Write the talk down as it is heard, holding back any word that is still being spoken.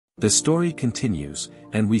The story continues,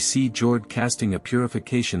 and we see Jord casting a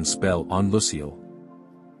purification spell on Luciel.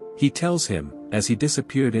 He tells him, as he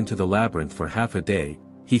disappeared into the labyrinth for half a day,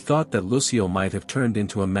 he thought that Luciel might have turned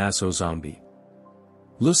into a Musou zombie.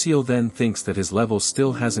 Luciel then thinks that his level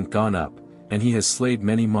still hasn't gone up, and he has slayed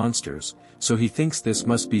many monsters, so he thinks this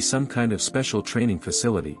must be some kind of special training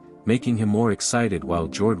facility, making him more excited while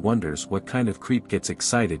Jord wonders what kind of creep gets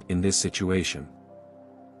excited in this situation.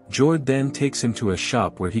 Jord then takes him to a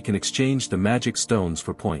shop where he can exchange the magic stones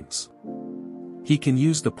for points. He can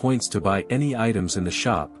use the points to buy any items in the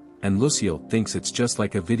shop, and Luciel thinks it's just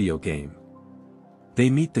like a video game. They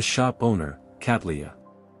meet the shop owner, Katlia.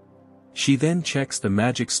 She then checks the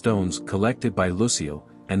magic stones collected by Luciel,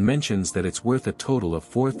 and mentions that it's worth a total of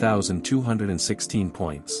 4,216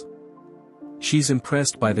 points. She's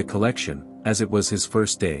impressed by the collection, as it was his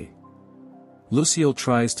first day. Luciel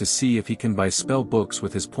tries to see if he can buy spell books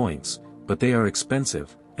with his points, but they are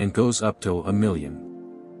expensive, and goes up to 1,000,000.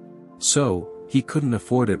 So, he couldn't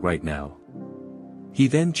afford it right now. He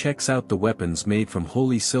then checks out the weapons made from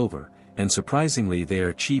holy silver, and surprisingly they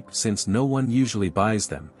are cheap since no one usually buys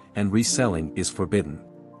them, and reselling is forbidden.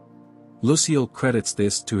 Luciel credits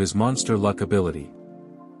this to his monster luck ability.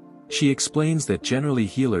 She explains that generally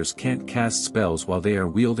healers can't cast spells while they are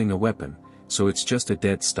wielding a weapon, so it's just a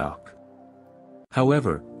dead stock.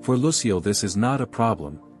 However, for Luciel this is not a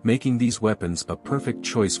problem, making these weapons a perfect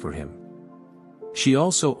choice for him. She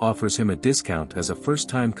also offers him a discount as a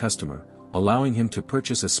first-time customer, allowing him to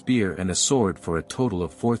purchase a spear and a sword for a total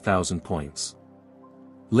of 4,000 points.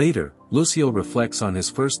 Later, Luciel reflects on his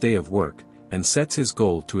first day of work, and sets his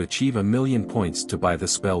goal to achieve 1,000,000 points to buy the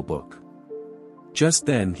spell book. Just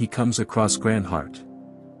then he comes across Grandheart.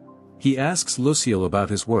 He asks Luciel about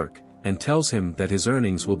his work, and tells him that his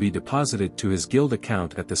earnings will be deposited to his guild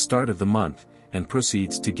account at the start of the month, and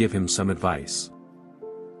proceeds to give him some advice.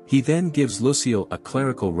 He then gives Luciel a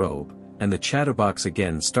clerical robe, and the chatterbox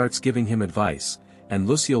again starts giving him advice, and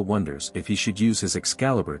Luciel wonders if he should use his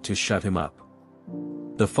Excalibur to shut him up.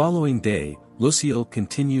 The following day, Luciel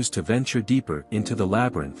continues to venture deeper into the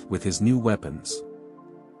labyrinth with his new weapons.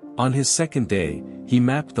 On his second day, he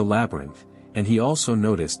mapped the labyrinth, and he also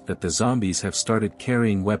noticed that the zombies have started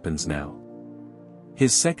carrying weapons now.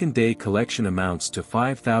 His second day collection amounts to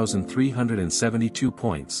 5,372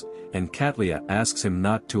 points, and Katlia asks him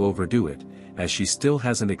not to overdo it, as she still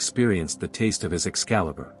hasn't experienced the taste of his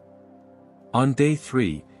Excalibur. On day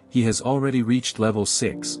 3, he has already reached level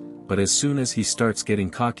 6, but as soon as he starts getting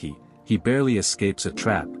cocky, he barely escapes a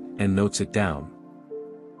trap, and notes it down.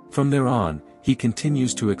 From there on, he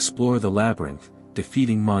continues to explore the labyrinth,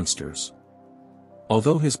 defeating monsters.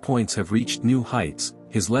 Although his points have reached new heights,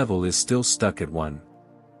 his level is still stuck at 1.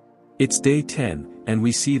 It's day 10, and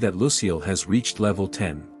we see that Luciel has reached level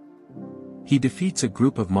 10. He defeats a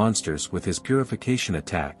group of monsters with his purification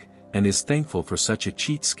attack, and is thankful for such a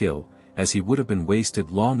cheat skill, as he would have been wasted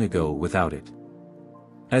long ago without it.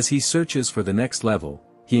 As he searches for the next level,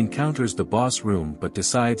 he encounters the boss room but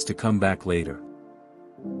decides to come back later.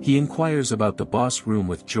 He inquires about the boss room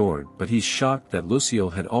with Jord, but he's shocked that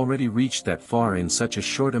Luciel had already reached that far in such a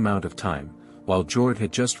short amount of time, while Jord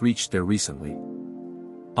had just reached there recently.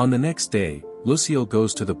 On the next day, Luciel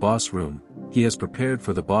goes to the boss room. He has prepared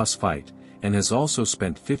for the boss fight, and has also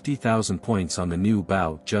spent 50,000 points on the new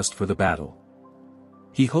bow just for the battle.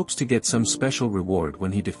 He hopes to get some special reward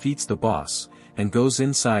when he defeats the boss, and goes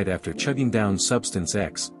inside after chugging down Substance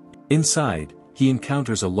X. Inside, he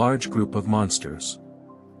encounters a large group of monsters.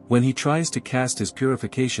 When he tries to cast his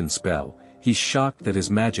purification spell, he's shocked that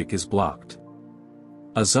his magic is blocked.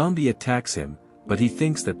 A zombie attacks him, but he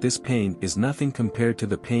thinks that this pain is nothing compared to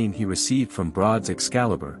the pain he received from Broad's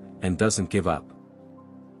Excalibur, and doesn't give up.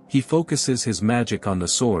 He focuses his magic on the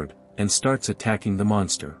sword, and starts attacking the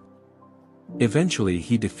monster. Eventually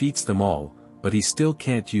he defeats them all, but he still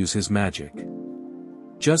can't use his magic.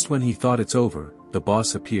 Just when he thought it's over, the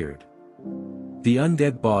boss appeared. The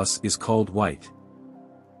undead boss is called White.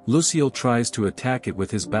 Luciel tries to attack it with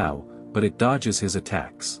his bow, but it dodges his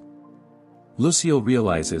attacks. Luciel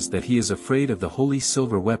realizes that he is afraid of the holy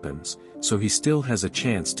silver weapons, so he still has a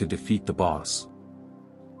chance to defeat the boss.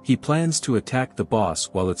 He plans to attack the boss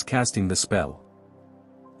while it's casting the spell.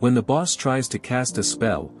 When the boss tries to cast a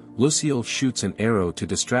spell, Luciel shoots an arrow to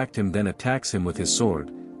distract him, then attacks him with his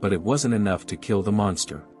sword, but it wasn't enough to kill the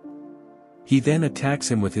monster. He then attacks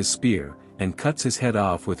him with his spear, and cuts his head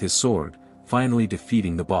off with his sword, finally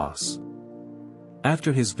defeating the boss.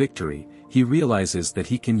 After his victory, he realizes that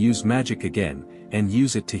he can use magic again, and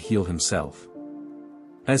use it to heal himself.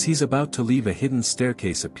 As he's about to leave, a hidden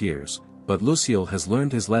staircase appears, but Luciel has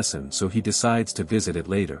learned his lesson, so he decides to visit it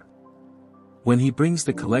later. When he brings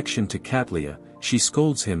the collection to Katlia, she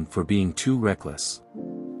scolds him for being too reckless.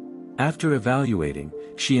 After evaluating,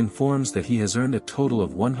 she informs that he has earned a total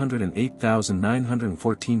of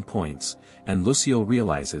 108,914 points, and Luciel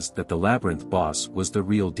realizes that the labyrinth boss was the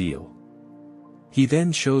real deal. He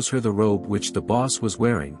then shows her the robe which the boss was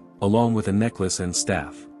wearing, along with a necklace and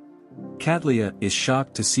staff. Katlia is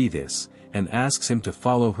shocked to see this, and asks him to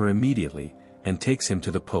follow her immediately, and takes him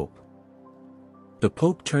to the Pope. The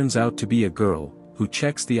Pope turns out to be a girl, who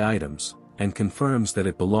checks the items, and confirms that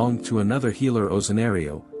it belonged to another healer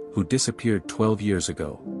Ozenario, who disappeared 12 years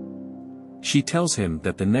ago. She tells him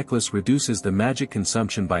that the necklace reduces the magic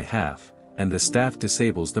consumption by half, and the staff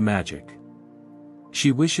disables the magic.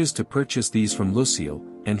 She wishes to purchase these from Luciel,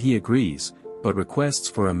 and he agrees, but requests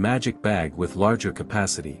for a magic bag with larger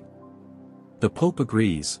capacity. The Pope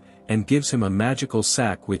agrees, and gives him a magical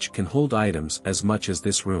sack which can hold items as much as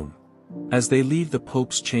this room. As they leave the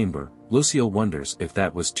Pope's chamber, Luciel wonders if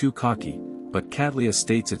that was too cocky, but Katlia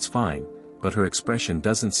states it's fine, but her expression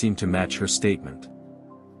doesn't seem to match her statement.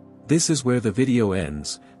 This is where the video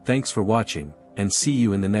ends. Thanks for watching, and see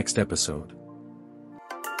you in the next episode.